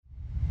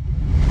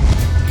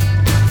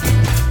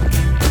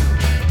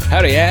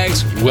Howdy,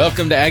 Ags.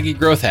 Welcome to Aggie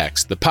Growth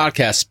Hacks, the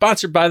podcast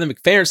sponsored by the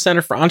McFerrin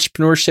Center for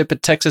Entrepreneurship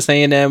at Texas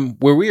A&M,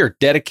 where we are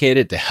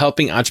dedicated to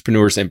helping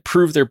entrepreneurs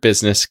improve their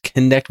business,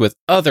 connect with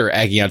other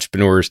Aggie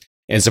entrepreneurs,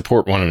 and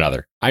support one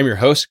another. I'm your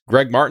host,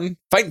 Greg Martin,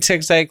 Fighting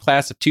Texas Aggie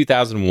class of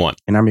 2001.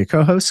 And I'm your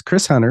co-host,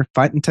 Chris Hunter,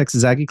 Fighting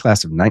Texas Aggie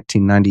class of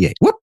 1998.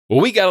 Whoop! Well,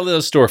 we got a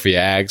little story for you,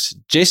 Ags.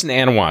 Jason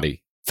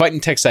Anawaty,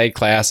 Fighting Texas Aggie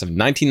class of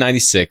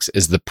 1996,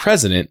 is the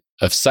president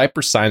of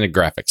Cypress Sign and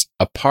Graphics,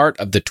 a part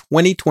of the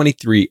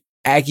 2023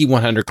 Aggie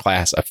 100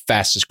 class of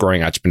fastest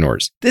growing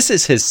entrepreneurs. This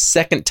is his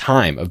second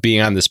time of being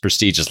on this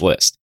prestigious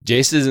list.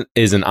 Jason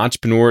is an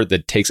entrepreneur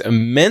that takes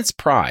immense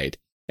pride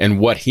in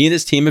what he and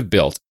his team have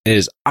built, and it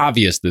is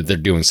obvious that they're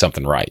doing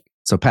something right.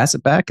 So pass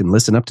it back and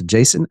listen up to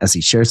Jason as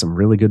he shares some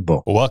really good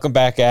bull. Welcome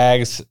back,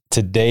 Ags.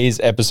 Today's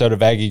episode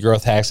of Aggie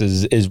Growth Hacks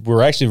is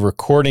we're actually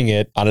recording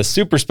it on a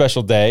super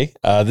special day.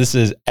 This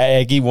is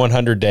Aggie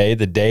 100 Day,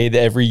 the day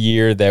that every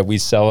year that we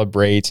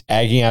celebrate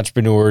Aggie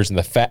entrepreneurs and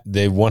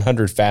the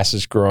 100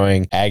 fastest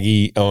growing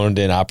Aggie owned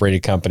and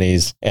operated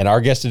companies. And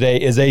our guest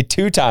today is a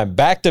two-time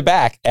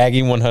back-to-back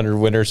Aggie 100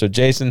 winner. So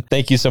Jason,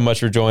 thank you so much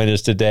for joining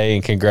us today,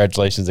 and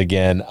congratulations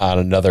again on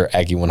another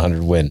Aggie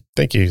 100 win.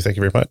 Thank you. Thank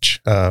you very much.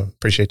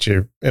 Appreciate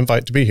your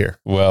invite to be here.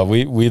 Well,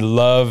 we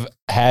love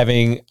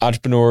having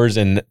entrepreneurs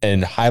and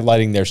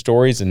highlighting their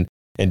stories and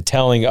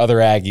telling other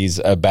Aggies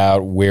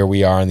about where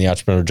we are in the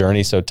entrepreneur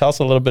journey. So tell us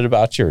a little bit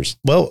about yours.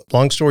 Well,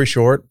 long story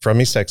short,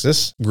 from East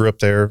Texas, grew up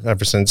there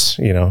ever since,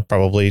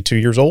 probably 2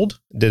 years old,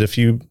 did a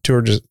few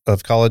tours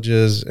of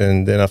colleges,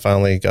 and then I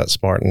finally got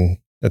smart and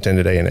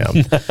attended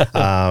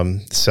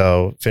A&M.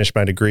 So finished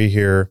my degree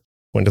here.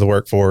 Went to the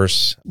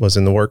workforce, was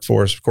in the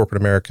workforce,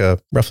 corporate America,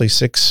 roughly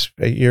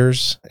 6-8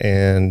 years,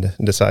 and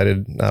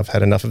decided I've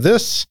had enough of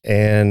this,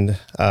 and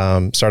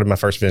started my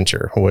first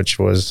venture, which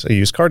was a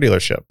used car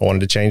dealership. I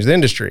wanted to change the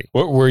industry.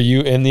 Were you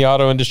in the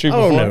auto industry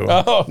before?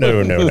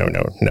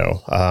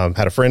 No.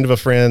 Had a friend of a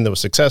friend that was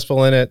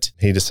successful in it.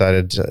 He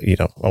decided,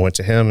 I went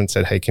to him and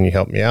said, hey, can you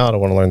help me out? I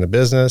want to learn the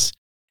business.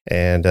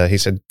 And he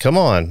said, come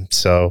on.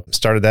 So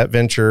started that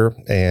venture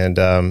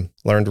and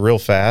learned real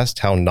fast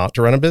how not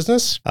to run a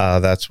business.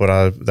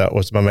 That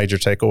was my major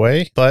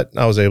takeaway. But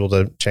I was able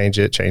to change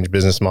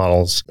business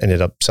models,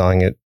 ended up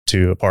selling it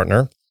to a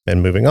partner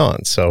and moving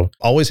on. So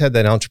always had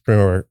that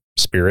entrepreneur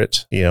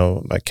spirit.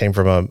 I came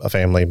from a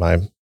family. My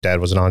dad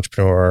was an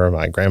entrepreneur.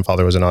 My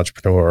grandfather was an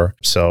entrepreneur.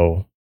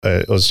 So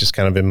it was just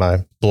kind of in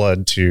my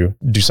blood to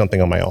do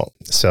something on my own.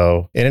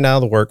 So in and out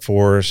of the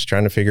workforce,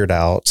 trying to figure it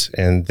out.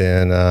 And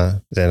then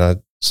I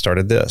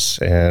started this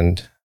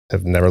and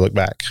have never looked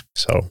back.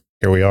 So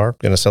here we are,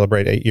 going to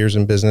celebrate 8 years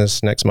in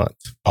business next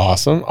month.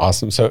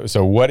 Awesome.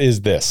 So what is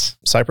this?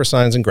 Cypress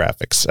Signs and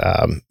Graphics.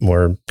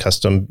 We're a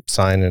custom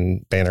sign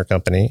and banner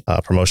company,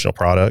 promotional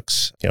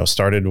products.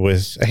 Started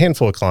with a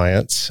handful of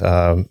clients,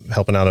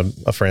 helping out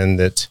a friend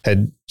that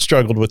had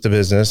struggled with the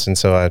business. And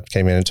so I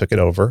came in and took it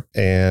over.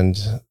 And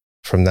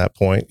from that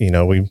point,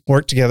 we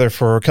worked together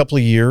for a couple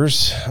of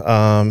years.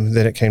 Then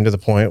it came to the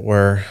point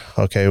where,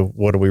 okay,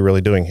 what are we really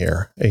doing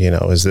here?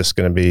 Is this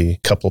going to be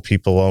a couple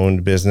people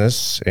owned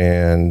business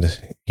and,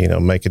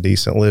 make a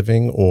decent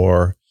living,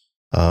 or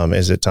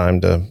is it time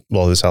to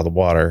blow this out of the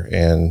water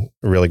and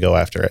really go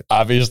after it?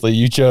 Obviously,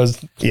 you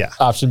chose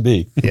option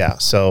B. Yeah.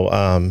 So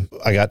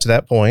I got to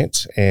that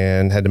point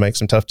and had to make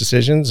some tough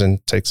decisions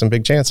and take some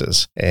big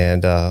chances.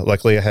 And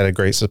luckily, I had a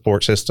great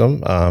support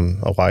system,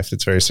 a wife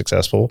that's very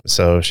successful.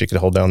 So she could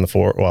hold down the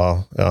fort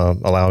while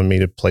allowing me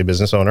to play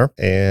business owner.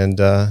 And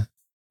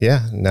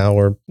now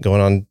we're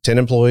going on 10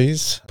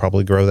 employees,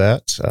 probably grow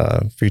that,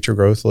 future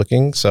growth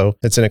looking. So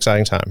it's an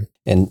exciting time.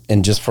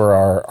 And just for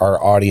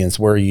our audience,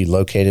 where are you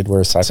located?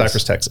 Where is Cypress?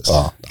 Cypress, Texas.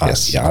 Oh,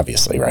 yes. Yeah,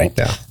 obviously, right?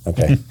 Yeah.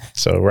 Okay.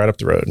 So right up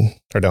the road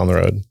or down the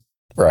road.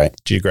 Right.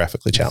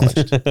 Geographically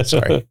challenged.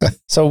 Sorry.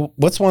 So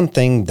what's one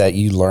thing that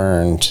you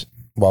learned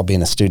while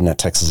being a student at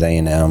Texas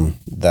A&M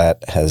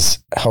that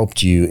has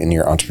helped you in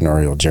your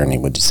entrepreneurial journey,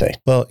 would you say?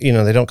 Well,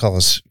 they don't call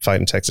us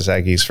Fighting Texas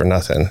Aggies for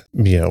nothing.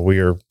 We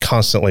are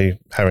constantly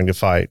having to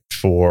fight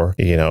for,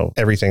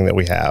 everything that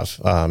we have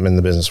in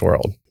the business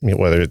world,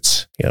 whether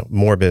it's,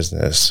 more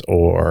business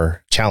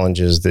or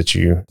challenges that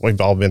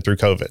we've all been through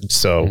COVID.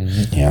 So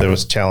there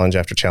was challenge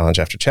after challenge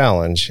after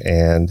challenge,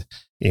 and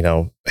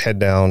head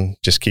down,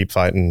 just keep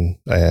fighting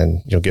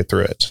and you'll get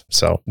through it.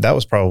 So that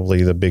was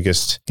probably the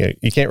biggest.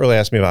 You can't really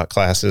ask me about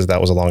classes. That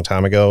was a long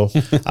time ago.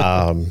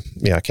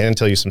 I can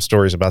tell you some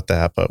stories about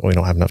that, but we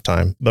don't have enough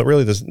time. But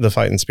really the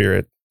fighting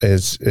spirit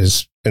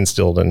is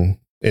instilled in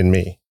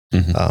me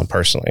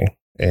personally.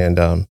 And,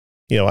 I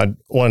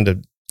wanted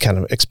to kind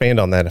of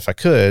expand on that if I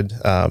could.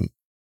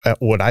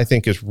 What I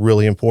think is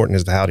really important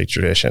is the howdy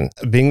tradition.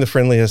 Being the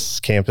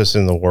friendliest campus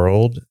in the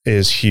world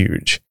is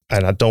huge.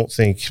 And I don't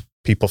think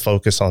people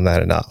focus on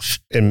that enough.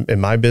 In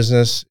my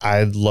business,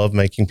 I love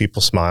making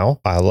people smile.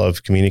 I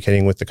love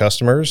communicating with the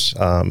customers,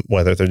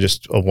 whether they're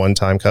just a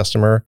one-time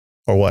customer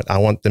or what. I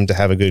want them to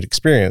have a good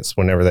experience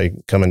whenever they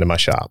come into my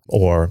shop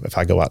or if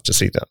I go out to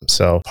see them.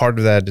 So part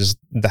of that is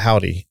the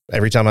howdy.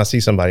 Every time I see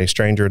somebody,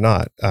 stranger or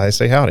not, I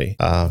say howdy.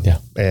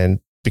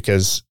 And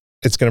because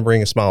it's going to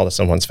bring a smile to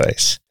someone's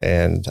face.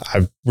 And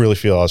I really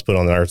feel I was put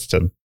on the earth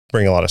to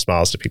bring a lot of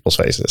smiles to people's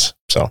faces.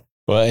 So.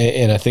 Well,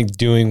 and I think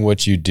doing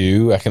what you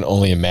do, I can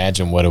only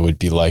imagine what it would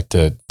be like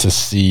to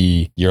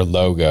see your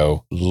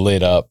logo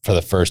lit up for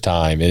the first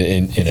time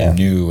in a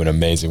new and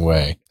amazing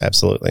way.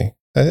 Absolutely.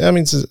 I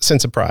mean, it's a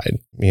sense of pride,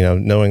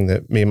 knowing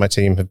that me and my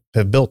team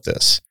have built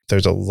this.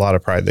 There's a lot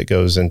of pride that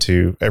goes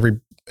into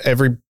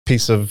every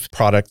piece of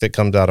product that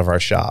comes out of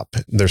our shop.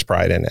 There's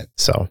pride in it.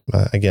 So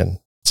again,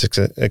 it's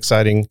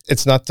exciting.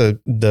 It's not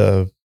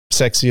the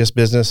sexiest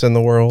business in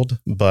the world,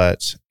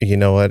 but you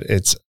know what?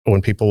 It's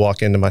when people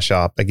walk into my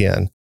shop,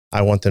 again,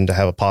 I want them to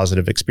have a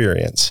positive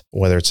experience,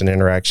 whether it's an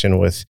interaction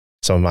with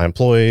some of my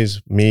employees,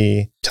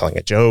 me telling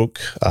a joke,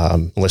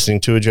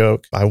 listening to a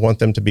joke. I want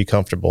them to be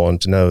comfortable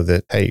and to know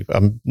that, hey,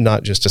 I'm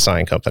not just a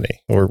sign company.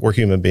 We're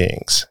human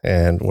beings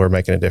and we're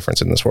making a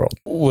difference in this world.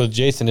 Well,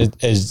 Jason,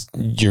 as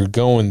you're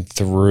going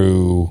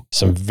through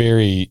some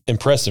very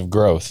impressive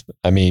growth,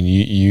 I mean,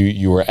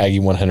 you were Aggie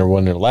 100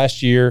 winner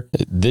last year,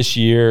 this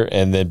year,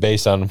 and then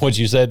based on what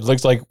you said, it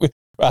looks like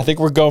I think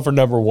we're going for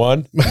number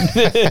one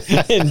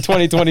in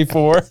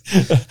 2024.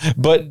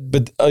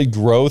 But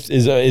growth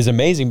is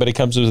amazing, but it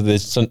comes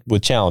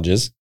with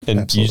challenges. And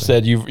Absolutely. You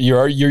said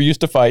you're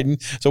used to fighting.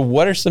 So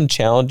what are some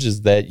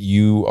challenges that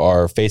you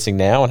are facing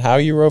now, and how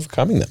you're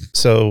overcoming them?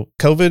 So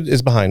COVID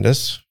is behind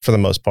us for the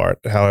most part.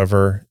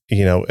 However,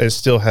 it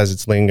still has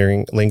its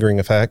lingering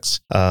effects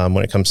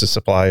when it comes to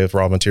supply of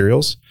raw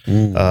materials,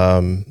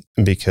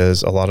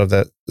 because a lot of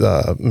that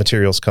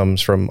materials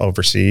comes from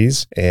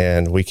overseas,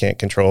 and we can't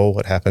control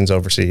what happens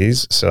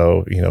overseas.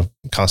 So,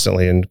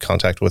 constantly in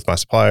contact with my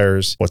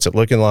suppliers. What's it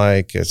looking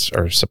like?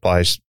 Are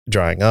supplies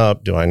drying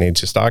up? Do I need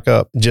to stock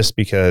up? Just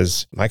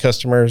because my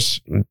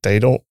customers, they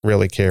don't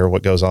really care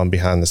what goes on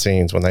behind the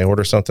scenes. When they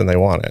order something, they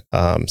want it.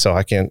 So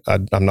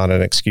I'm not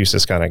an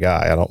excuses kind of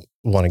guy. I don't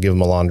want to give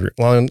them a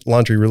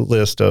laundry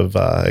list of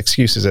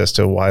excuses as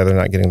to why they're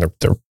not getting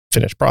their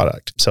finished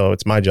product. So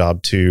it's my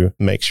job to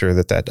make sure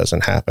that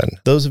doesn't happen.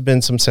 Those have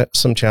been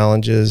some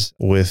challenges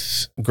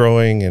with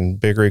growing and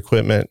bigger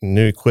equipment and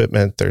new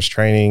equipment. There's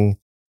training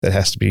that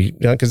has to be,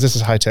 because this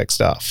is high tech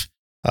stuff.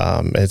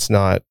 It's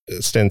not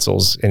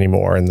stencils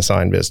anymore in the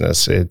sign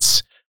business.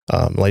 It's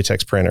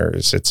latex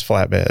printers, it's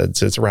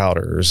flatbeds, it's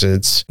routers,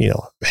 it's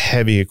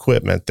heavy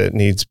equipment that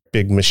needs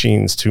big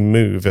machines to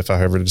move if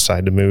I ever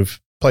decide to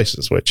move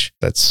places, which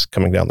that's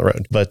coming down the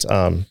road. But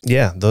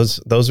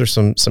those are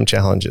some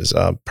challenges.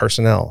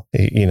 Personnel,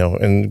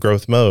 in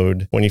growth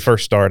mode, when you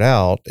first start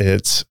out,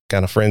 it's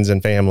kind of friends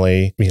and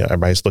family.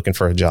 Everybody's looking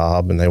for a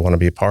job and they want to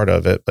be a part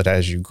of it. But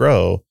as you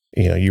grow,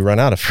 you run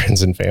out of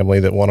friends and family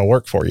that want to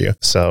work for you.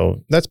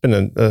 So that's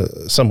been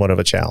somewhat of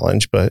a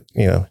challenge. But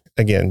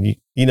again,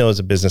 as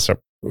a business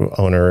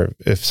owner,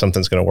 if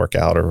something's going to work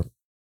out or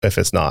if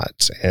it's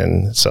not.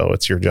 And so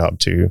it's your job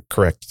to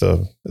correct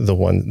the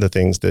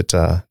things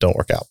that don't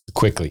work out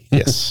quickly.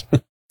 Yes,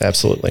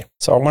 absolutely.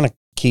 So I want to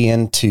key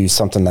into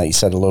something that you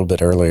said a little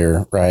bit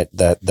earlier, right?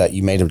 That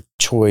you made a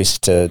choice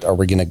to, are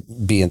we going to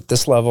be at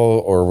this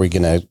level or are we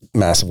going to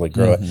massively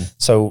grow it?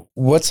 So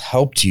what's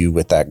helped you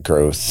with that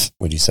growth,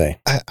 would you say?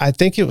 I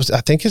think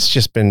it's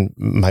just been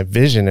my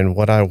vision and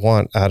what I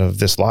want out of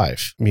this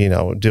life.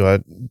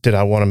 Did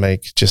I want to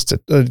make just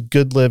a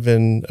good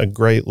living, a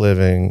great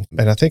living?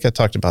 And I think I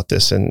talked about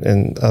this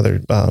in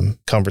other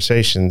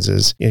conversations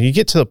is, you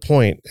get to the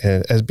point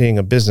as being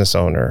a business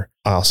owner.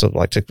 I also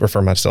like to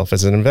refer myself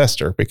as an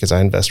investor because I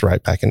invest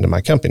right back into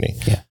my company.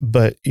 Yeah.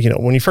 But,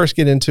 when you first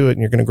get into it and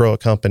you're going to grow a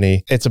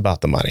company, it's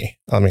about the money.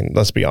 I mean,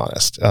 let's be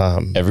honest.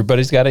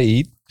 Everybody's got to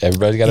eat.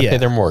 Everybody's got to pay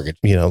their mortgage.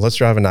 Let's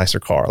drive a nicer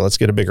car. Let's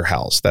get a bigger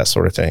house, that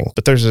sort of thing.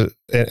 But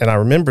and I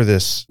remember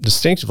this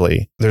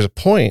distinctively, there's a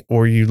point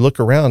where you look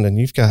around and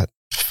you've got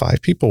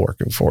 5 people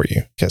working for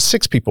you. You got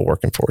 6 people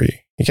working for you.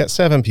 You got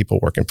 7 people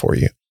working for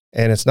you.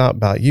 And it's not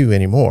about you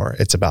anymore.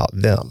 It's about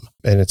them.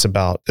 And it's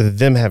about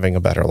them having a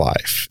better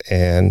life.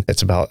 And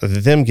it's about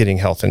them getting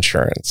health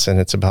insurance. And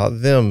it's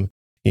about them,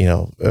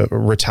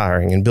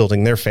 retiring and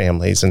building their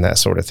families and that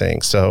sort of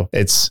thing. So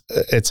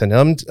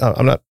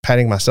I'm not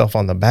patting myself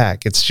on the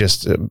back. It's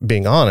just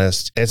being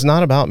honest. It's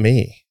not about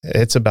me.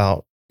 It's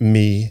about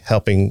me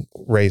helping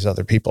raise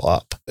other people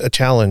up. A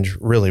challenge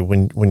really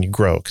when you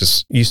grow,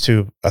 because used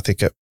to, I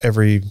think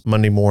every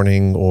Monday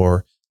morning or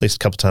at least a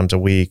couple times a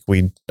week,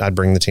 I'd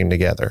bring the team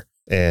together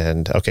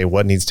and, okay,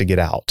 what needs to get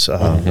out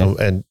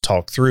and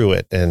talk through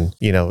it. And,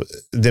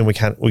 then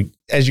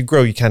as you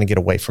grow, you kind of get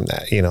away from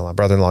that. My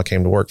brother-in-law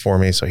came to work for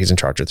me, so he's in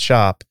charge of the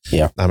shop.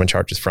 Yeah. I'm in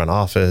charge of the front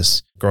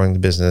office, growing the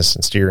business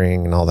and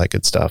steering and all that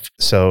good stuff.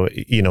 So,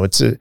 it's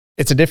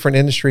a different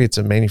industry. It's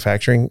a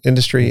manufacturing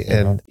industry.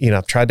 And,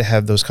 I've tried to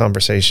have those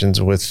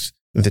conversations with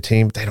the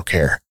team, but they don't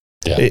care.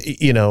 Yeah.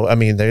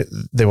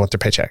 They want their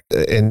paycheck,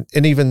 and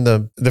even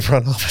the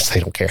front office, they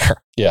don't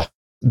care. Yeah.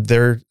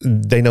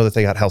 They know that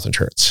they got health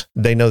insurance.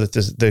 They know that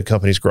the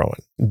company's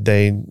growing.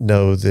 They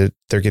know that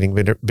they're getting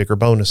bigger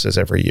bonuses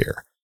every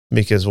year,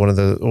 because one of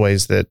the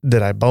ways that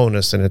I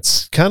bonus, and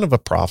it's kind of a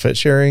profit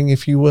sharing,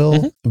 if you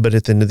will, but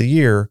at the end of the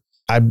year,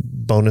 I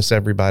bonus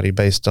everybody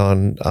based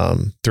on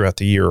throughout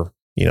the year.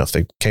 If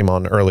they came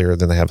on earlier,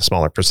 then they have a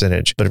smaller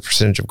percentage, but a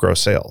percentage of gross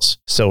sales.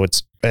 So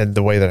and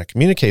the way that I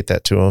communicate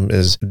that to them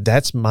is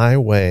that's my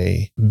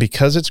way,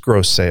 because it's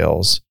gross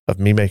sales, of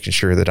me making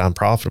sure that I'm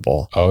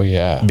profitable. Oh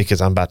yeah.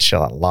 Because I'm about to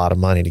shell out a lot of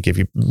money to give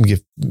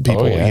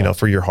people,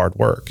 for your hard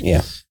work.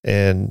 Yeah.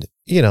 And,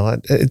 I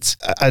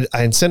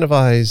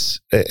incentivize,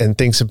 and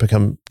things have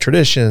become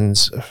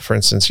traditions. For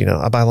instance,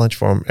 I buy lunch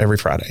for them every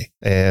Friday.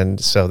 And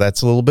so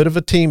that's a little bit of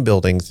a team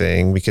building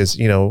thing because,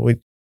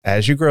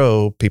 as you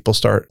grow, people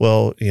start,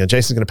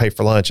 Jason's going to pay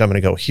for lunch. I'm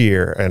going to go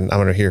here and I'm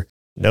going to here.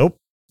 Nope.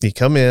 You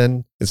come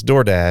in, it's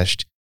door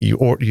dashed.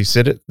 You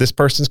sit at this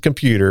person's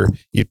computer,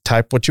 you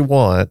type what you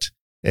want.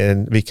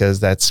 And because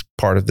that's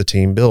part of the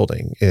team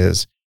building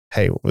is,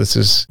 hey, this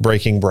is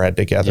breaking bread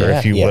together,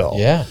 if you will.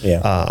 Yeah.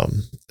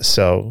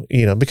 So,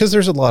 because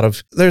there's a lot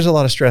of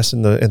stress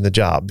in the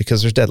job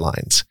because there's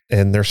deadlines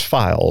and there's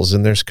files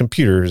and there's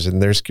computers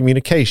and there's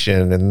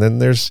communication and then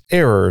there's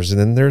errors and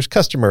then there's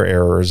customer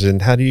errors.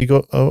 And how do you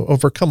go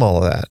overcome all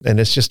of that? And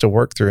it's just a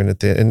work through. And at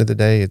the end of the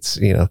day, it's,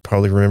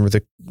 probably remember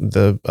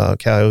the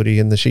coyote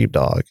and the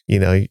sheepdog.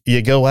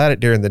 You go at it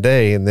during the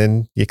day and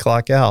then you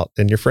clock out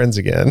and you're friends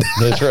again.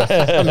 That's right.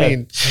 I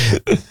mean,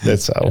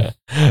 that's so.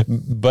 Yeah.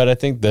 But I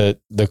think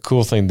the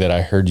cool thing that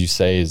I heard you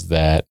say is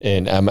that,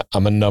 and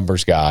I'm a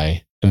numbers guy,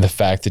 and the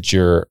fact that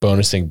you're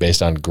bonusing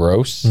based on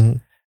gross,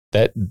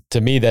 that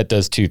to me, that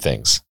does two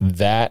things.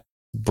 That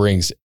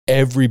brings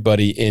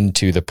everybody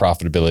into the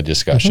profitability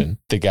discussion.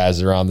 The guys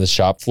that are on the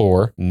shop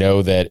floor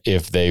know that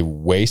if they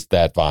waste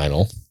that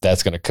vinyl,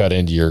 that's going to cut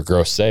into your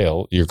gross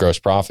sale, your gross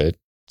profit.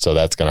 So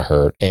that's going to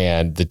hurt.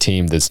 And the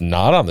team that's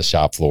not on the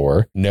shop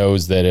floor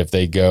knows that if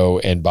they go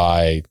and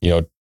buy,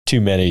 too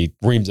many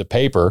reams of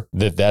paper,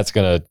 that's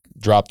going to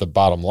drop the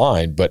bottom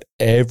line. But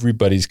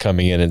everybody's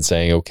coming in and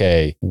saying,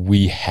 okay,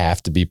 we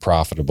have to be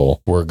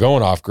profitable. We're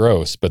going off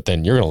gross, but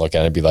then you're going to look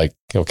at it and be like,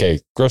 okay,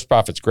 gross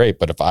profit's great,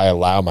 but if I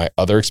allow my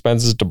other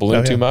expenses to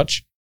balloon too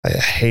much. I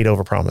hate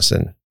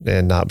overpromising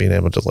and not being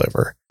able to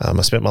deliver.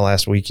 I spent my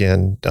last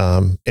weekend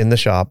in the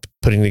shop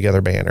putting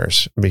together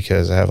banners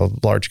because I have a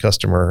large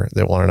customer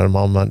that wanted them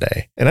on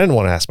Monday. And I didn't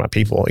want to ask my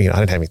people, I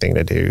didn't have anything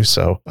to do.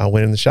 So I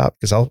went in the shop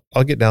because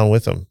I'll get down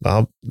with them.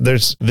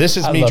 This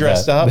is me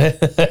dressed up,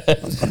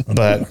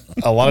 but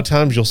a lot of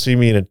times you'll see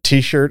me in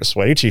a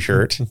sweaty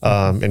t-shirt,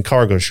 and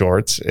cargo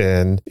shorts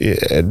and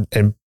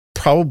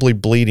probably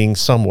bleeding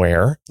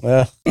somewhere.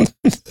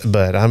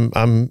 But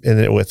I'm in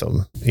it with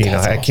them.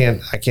 I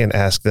can't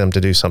ask them to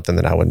do something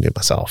that I wouldn't do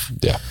myself.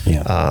 Yeah.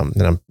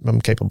 And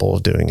I'm capable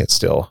of doing it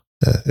still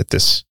at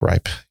this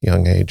ripe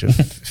young age of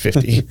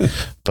 50.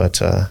 But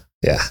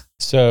yeah.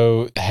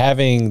 So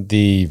having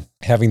the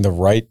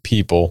right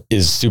people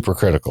is super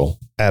critical.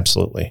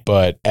 Absolutely.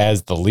 But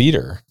as the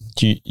leader,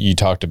 you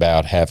talked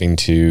about having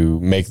to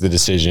make the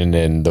decision,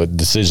 and the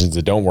decisions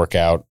that don't work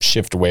out,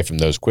 shift away from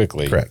those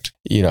quickly. Correct.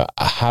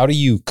 How do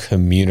you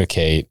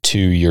communicate to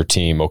your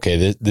team?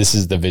 Okay, this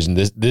is the vision.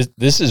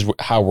 This is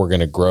how we're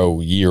going to grow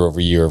year over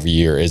year over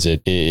year. Is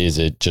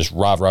it just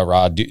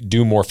rah,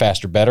 do more,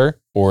 faster, better?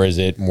 Or is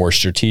it more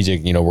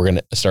strategic? We're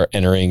going to start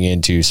entering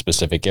into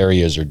specific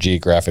areas or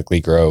geographically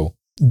grow.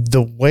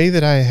 The way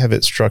that I have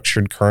it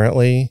structured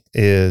currently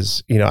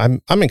is,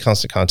 I'm in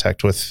constant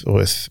contact with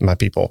my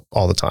people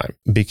all the time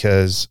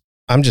because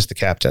I'm just the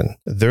captain.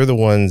 They're the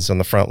ones on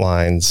the front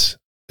lines,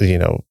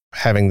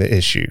 having the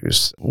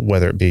issues,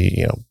 whether it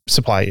be,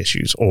 supply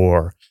issues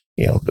or,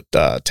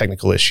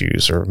 technical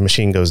issues or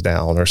machine goes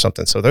down or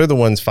something. So they're the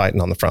ones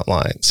fighting on the front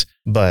lines.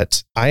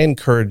 But I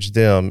encourage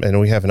them, and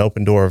we have an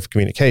open door of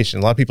communication.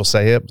 A lot of people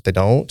say it, but they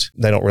don't.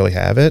 They don't really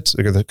have it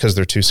because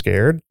they're too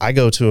scared. I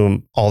go to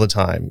them all the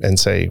time and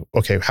say,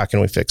 okay, how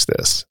can we fix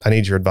this? I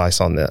need your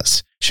advice on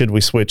this. Should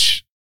we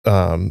switch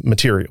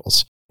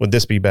materials? Would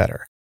this be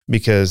better?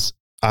 Because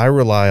I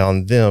rely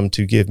on them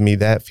to give me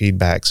that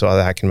feedback so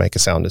that I can make a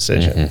sound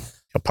decision.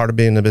 Part of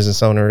being a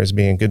business owner is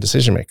being a good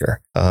decision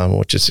maker,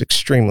 which is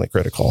extremely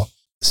critical.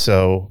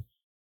 So,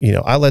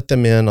 I let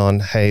them in on,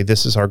 hey,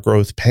 this is our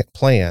growth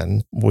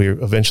plan. We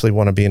eventually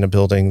want to be in a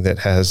building that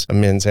has a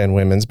men's and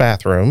women's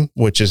bathroom,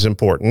 which is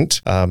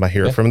important. I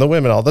hear it from the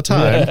women all the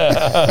time.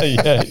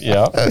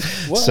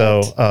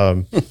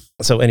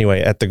 So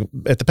anyway, at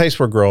the pace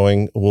we're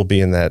growing, we'll be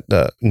in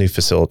that new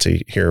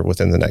facility here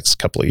within the next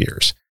couple of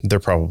years. They're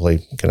probably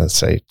going to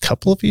say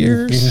couple of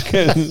years.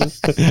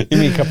 You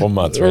mean a couple of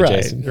months, right,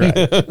 Jason? Right.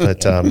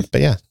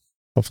 But yeah,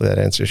 hopefully that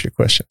answers your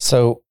question.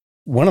 So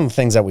one of the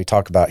things that we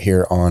talk about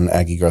here on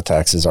Aggie Growth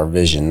Hacks is our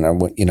vision,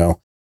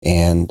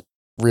 and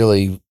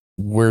really,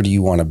 where do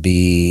you want to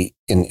be?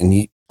 And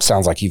you,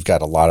 sounds like you've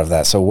got a lot of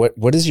that. So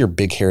what is your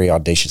big, hairy,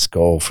 audacious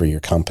goal for your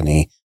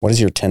company? What is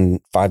your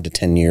 5 to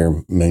 10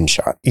 year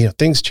moonshot?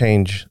 Things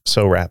change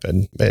so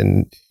rapid,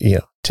 and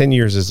 10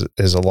 years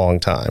is a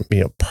long time.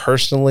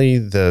 Personally,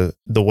 the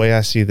way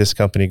I see this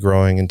company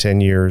growing in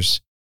 10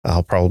 years,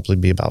 I'll probably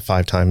be about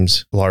 5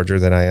 times larger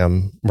than I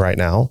am right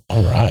now.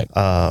 All right.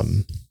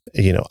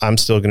 I'm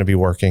still going to be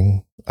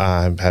working.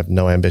 I have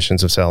no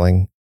ambitions of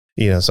selling.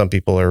 Some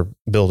people are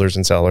builders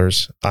and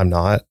sellers. I'm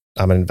not.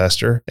 I'm an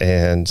investor.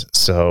 And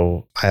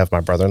so I have my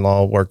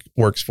brother-in-law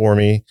works for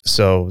me.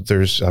 So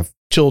I have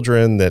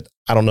children that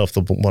I don't know if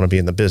they'll want to be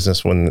in the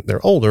business when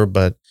they're older,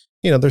 but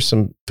there's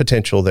some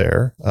potential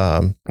there.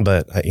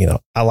 But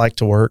I like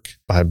to work.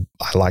 I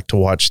like to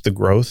watch the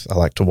growth. I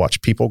like to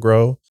watch people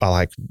grow. I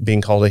like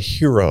being called a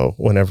hero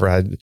whenever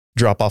I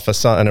drop off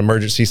an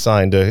emergency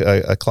sign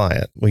to a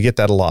client. We get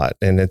that a lot,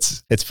 and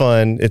it's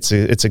fun. It's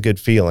a good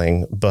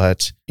feeling,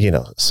 but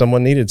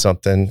someone needed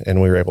something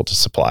and we were able to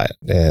supply it.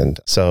 And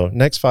so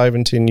next 5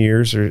 and 10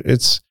 years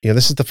this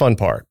is the fun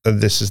part.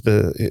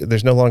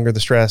 There's no longer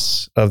the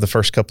stress of the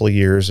first couple of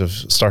years of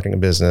starting a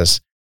business.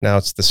 Now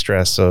it's the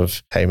stress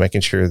of, hey,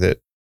 making sure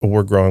that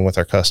we're growing with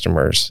our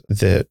customers,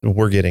 that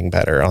we're getting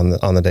better on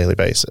the daily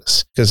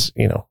basis. Because,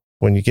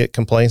 when you get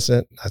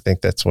complacent, I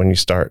think that's when you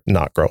start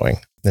not growing.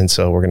 And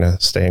so we're going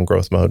to stay in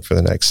growth mode for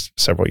the next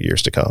several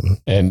years to come.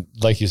 And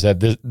like you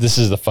said, this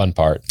is the fun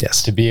part.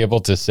 Yes. To be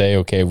able to say,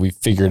 okay, we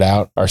figured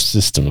out our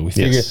system. We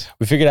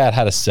figured out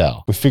how to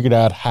sell. We figured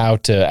out how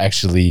to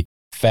actually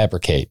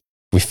fabricate.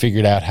 We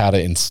figured out how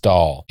to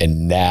install.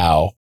 And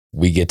now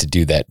we get to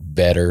do that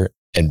better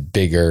and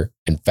bigger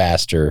and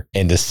faster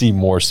and to see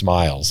more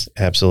smiles.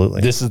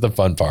 Absolutely. This is the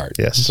fun part.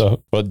 Yes.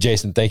 So, well,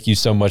 Jason, thank you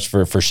so much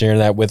for sharing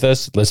that with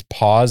us. Let's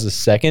pause a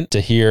second to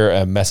hear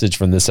a message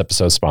from this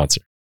episode's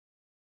sponsor.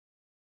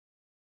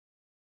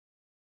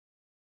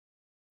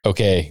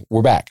 Okay,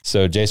 we're back.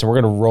 So, Jason,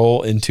 we're going to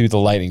roll into the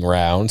lightning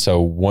round. So,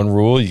 one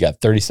rule, you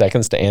got 30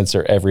 seconds to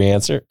answer every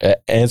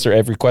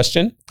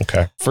question.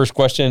 Okay. First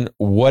question,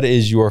 what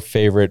is your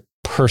favorite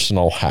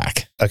personal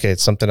hack? Okay,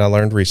 it's something I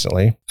learned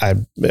recently.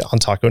 On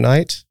taco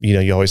night,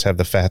 you always have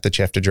the fat that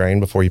you have to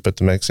drain before you put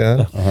the mix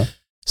in. Uh-huh.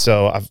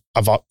 So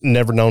I've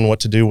never known what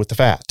to do with the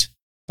fat.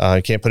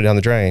 You can't put it down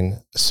the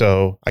drain.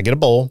 So I get a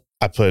bowl.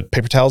 I put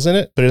paper towels in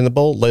it, put it in the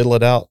bowl, ladle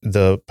it out.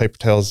 The paper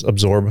towels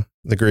absorb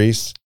the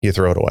grease. You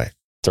throw it away.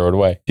 Throw it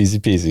away. Easy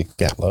peasy.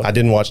 Yeah. I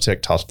didn't watch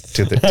TikTok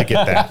to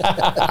get that.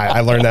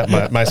 I learned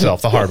that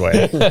myself the hard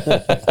way.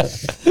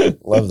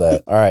 Love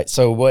that. All right.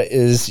 So what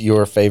is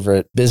your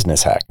favorite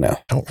business hack now?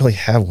 I don't really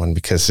have one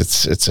because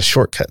it's a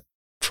shortcut,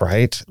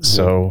 right? Mm-hmm.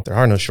 So there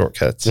are no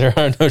shortcuts. There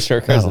are no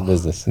shortcuts in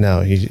business. No,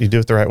 you do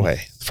it the right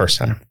way the first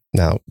time.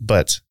 Now,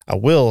 but I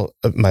will,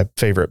 my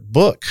favorite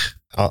book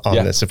on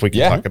this, if we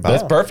can talk about it.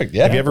 That's perfect.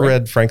 Yeah. Have you ever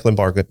read Franklin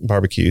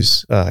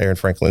Barbecues, Aaron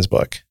Franklin's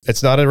book?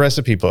 It's not a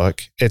recipe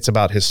book. It's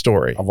about his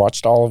story. I've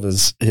watched all of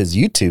his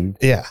YouTube.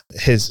 Yeah.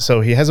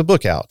 So he has a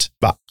book out.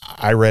 But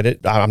I read it.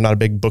 I'm not a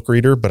big book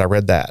reader, but I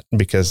read that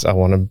because I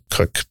want to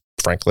cook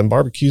Franklin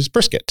Barbecues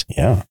brisket.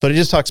 Yeah. But it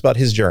just talks about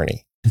his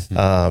journey.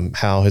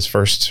 How his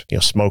first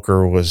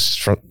smoker was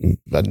from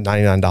a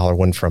 $99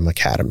 one from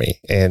Academy.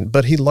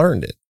 But he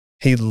learned it.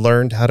 He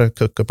learned how to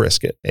cook a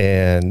brisket,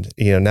 and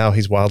now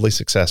he's wildly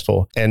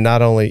successful. And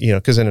not only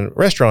because in a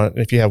restaurant,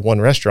 if you have one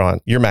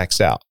restaurant, you're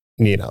maxed out.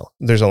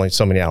 There's only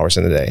so many hours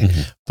in the day.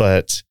 Mm-hmm.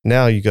 But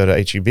now you go to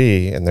HEB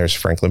and there's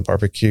Franklin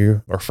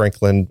Barbecue or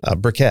Franklin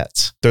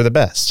briquettes. They're the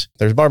best.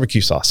 There's barbecue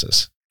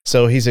sauces.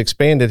 So he's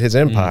expanded his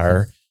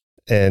empire. Mm-hmm.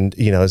 And,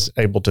 is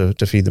able to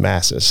feed the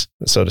masses,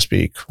 so to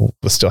speak,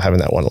 with still having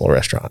that one little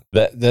restaurant.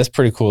 That's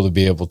pretty cool to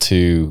be able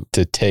to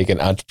take an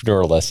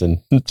entrepreneur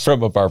lesson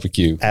from a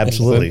barbecue.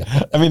 Absolutely.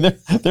 I mean,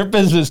 their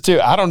business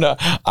too. I don't know.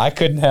 I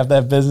couldn't have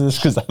that business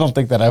because I don't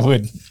think that I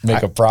would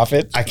make a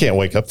profit. I can't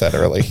wake up that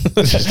early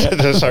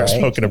to start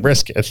smoking a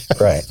brisket.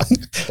 Right.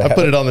 I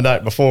put it on the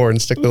night before and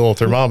stick the little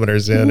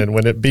thermometers in, and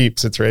when it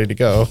beeps, it's ready to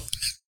go.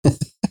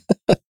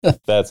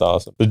 That's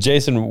awesome. So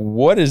Jason,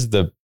 what is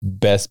the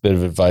best bit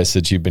of advice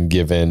that you've been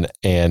given,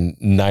 and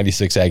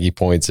 96 Aggie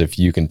points if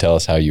you can tell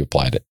us how you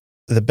applied it?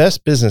 The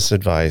best business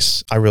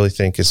advice I really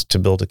think is to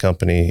build a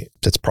company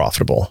that's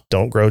profitable.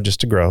 Don't grow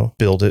just to grow,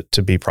 build it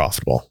to be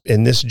profitable.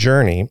 In this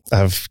journey,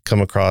 I've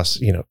come across,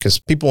 because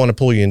people want to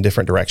pull you in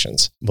different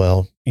directions.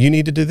 Well, you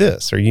need to do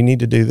this or you need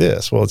to do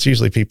this. Well, it's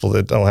usually people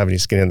that don't have any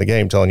skin in the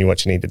game telling you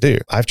what you need to do.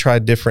 I've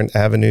tried different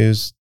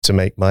avenues to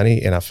make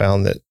money, and I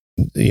found that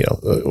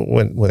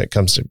when it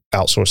comes to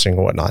outsourcing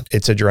or whatnot,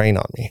 it's a drain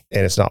on me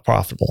and it's not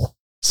profitable.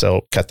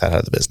 So cut that out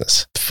of the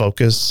business.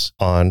 Focus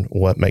on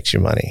what makes you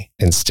money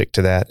and stick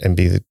to that and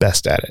be the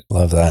best at it.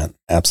 Love that.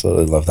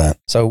 Absolutely love that.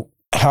 So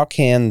how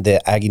can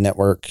the Aggie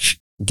Network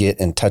get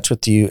in touch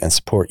with you and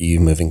support you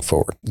moving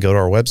forward? Go to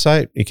our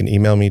website. You can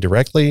email me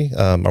directly.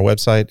 Our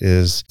website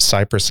is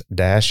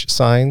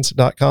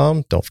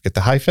cypress-signs.com. Don't forget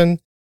the hyphen,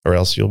 or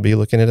else you'll be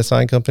looking at a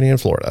sign company in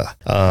Florida.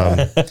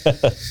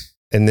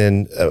 And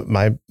then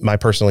my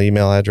personal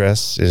email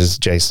address is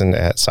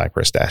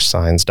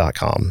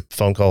jason@cypress-signs.com.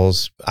 Phone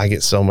calls, I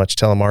get so much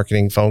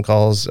telemarketing phone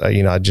calls.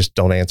 I just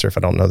don't answer if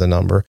I don't know the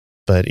number.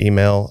 But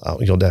email,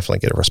 you'll definitely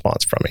get a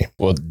response from me.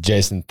 Well,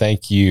 Jason,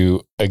 thank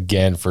you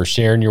again for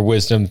sharing your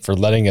wisdom, for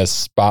letting us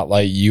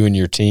spotlight you and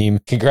your team.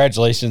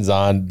 Congratulations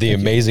on the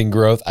amazing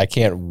growth. I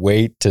can't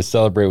wait to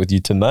celebrate with you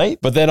tonight,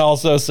 but then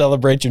also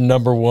celebrate your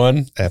number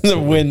one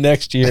win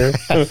next year.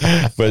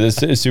 But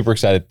it's super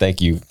excited.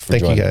 Thank you for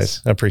joining us. Thank you,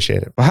 guys. I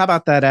appreciate it. Well, how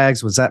about that,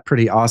 Ags? Was that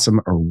pretty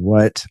awesome or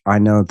what? I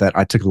know that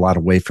I took a lot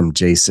away from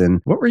Jason.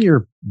 What were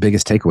your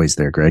biggest takeaways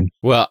there, Greg?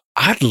 Well,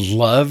 I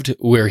loved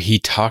where he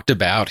talked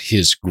about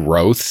his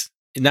growth,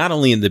 not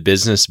only in the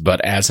business, but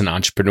as an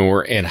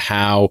entrepreneur, and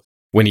how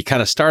when he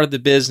kind of started the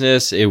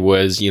business, it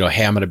was, hey,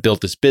 I'm going to build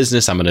this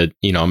business. I'm going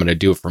to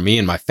do it for me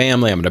and my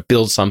family. I'm going to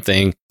build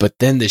something. But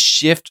then the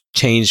shift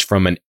changed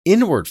from an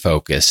inward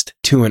focused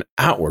to an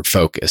outward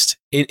focused.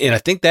 And I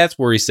think that's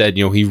where he said,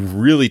 he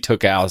really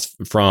took out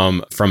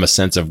from a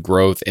sense of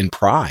growth and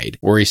pride,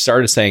 where he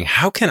started saying,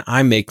 how can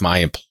I make my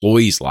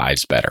employees'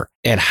 lives better?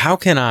 And how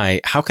can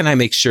I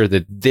make sure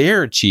that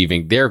they're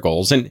achieving their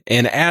goals? And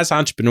as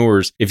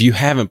entrepreneurs, if you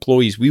have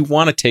employees, we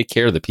want to take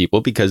care of the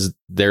people because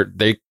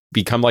they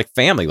become like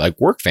family, like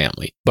work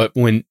family. But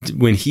when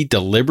he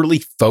deliberately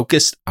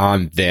focused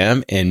on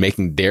them and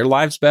making their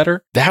lives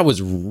better, that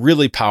was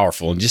really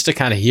powerful. And just to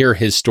kind of hear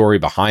his story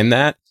behind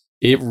that,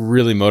 it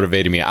really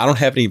motivated me. I don't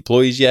have any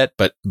employees yet,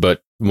 but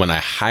when I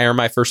hire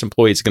my first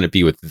employee, it's going to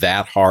be with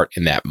that heart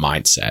and that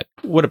mindset.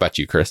 What about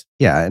you, Chris?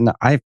 Yeah, and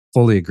I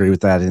fully agree with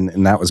that.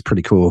 And that was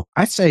pretty cool.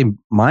 I'd say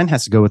mine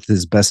has to go with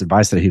his best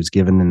advice that he was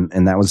given,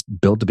 and that was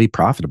build to be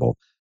profitable.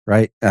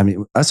 Right. I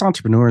mean, us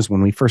entrepreneurs,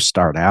 when we first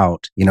start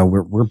out,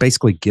 we're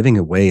basically giving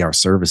away our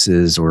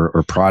services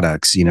or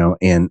products,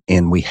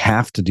 and we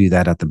have to do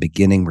that at the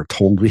beginning. We're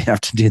told we have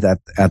to do that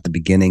at the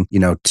beginning,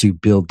 to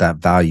build that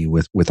value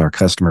with our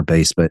customer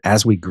base. But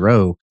as we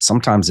grow,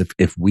 sometimes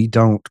if we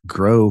don't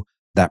grow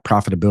that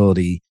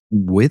profitability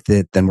with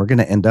it, then we're going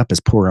to end up as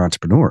poor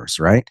entrepreneurs.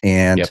 Right.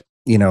 And Yep.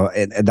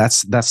 And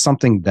that's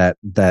something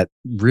that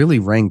really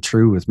rang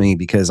true with me,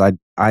 because I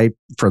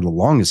for the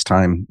longest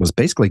time was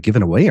basically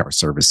giving away our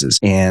services,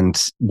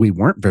 and we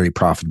weren't very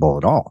profitable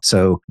at all.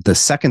 So the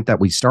second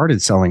that we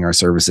started selling our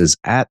services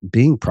at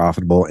being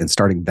profitable and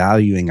starting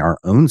valuing our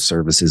own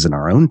services in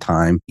our own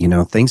time,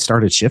 things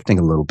started shifting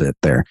a little bit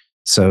there.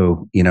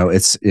 So,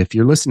 it's, if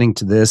you're listening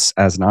to this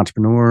as an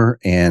entrepreneur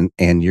and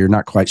you're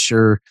not quite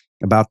sure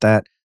about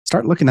that,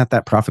 start looking at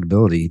that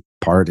profitability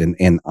part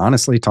and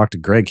honestly talk to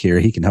Greg here.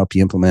 He can help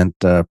you implement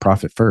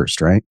profit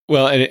first, right?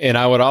 Well, and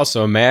I would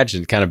also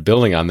imagine, kind of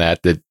building on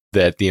that the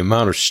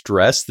amount of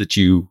stress that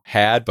you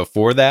had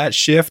before that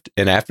shift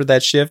and after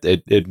that shift,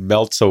 it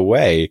melts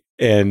away.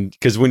 And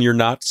because when you're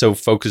not so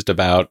focused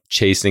about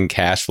chasing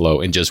cash flow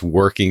and just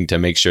working to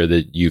make sure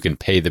that you can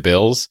pay the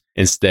bills,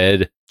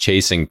 instead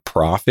chasing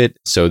profit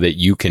so that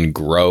you can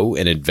grow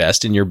and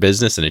invest in your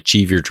business and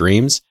achieve your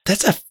dreams,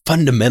 that's a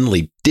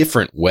fundamentally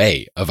different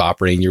way of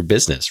operating your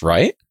business,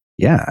 right?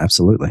 Yeah,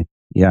 absolutely.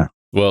 Yeah.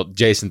 Well,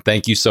 Jason,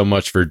 thank you so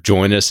much for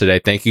joining us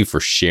today. Thank you for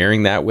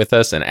sharing that with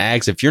us. And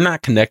Ags, if you're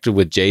not connected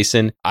with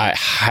Jason, I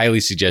highly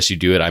suggest you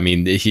do it. I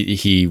mean,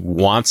 he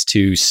wants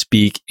to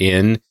speak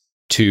in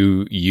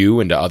to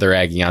you and to other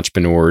Aggie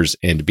entrepreneurs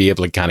and to be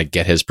able to kind of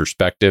get his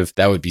perspective.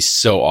 That would be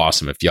so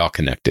awesome if y'all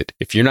connected.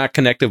 If you're not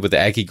connected with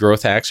Aggie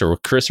Growth Hacks or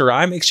with Chris or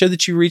I, make sure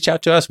that you reach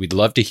out to us. We'd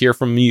love to hear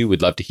from you.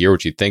 We'd love to hear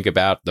what you think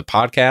about the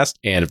podcast,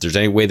 and if there's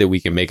any way that we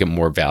can make it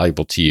more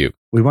valuable to you.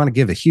 We want to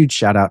give a huge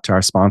shout out to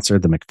our sponsor,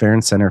 the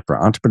McFerrin Center for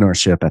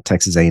Entrepreneurship at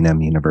Texas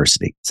A&M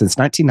University. Since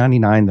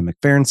 1999, the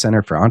McFerrin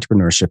Center for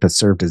Entrepreneurship has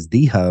served as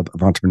the hub of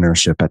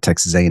entrepreneurship at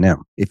Texas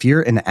A&M. If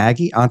you're an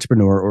Aggie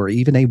entrepreneur or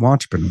even a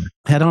wantrepreneur,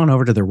 head on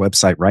over to their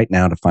website right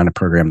now to find a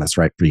program that's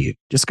right for you.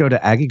 Just go to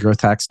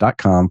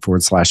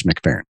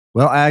aggiegrowthhacks.com/McFerrin.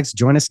 Well, Ags,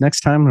 join us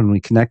next time when we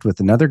connect with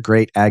another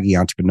great Aggie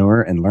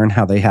entrepreneur and learn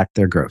how they hack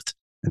their growth.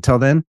 Until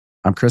then,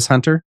 I'm Chris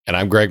Hunter. And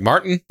I'm Greg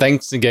Martin.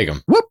 Thanks and gig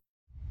 'em. Whoop!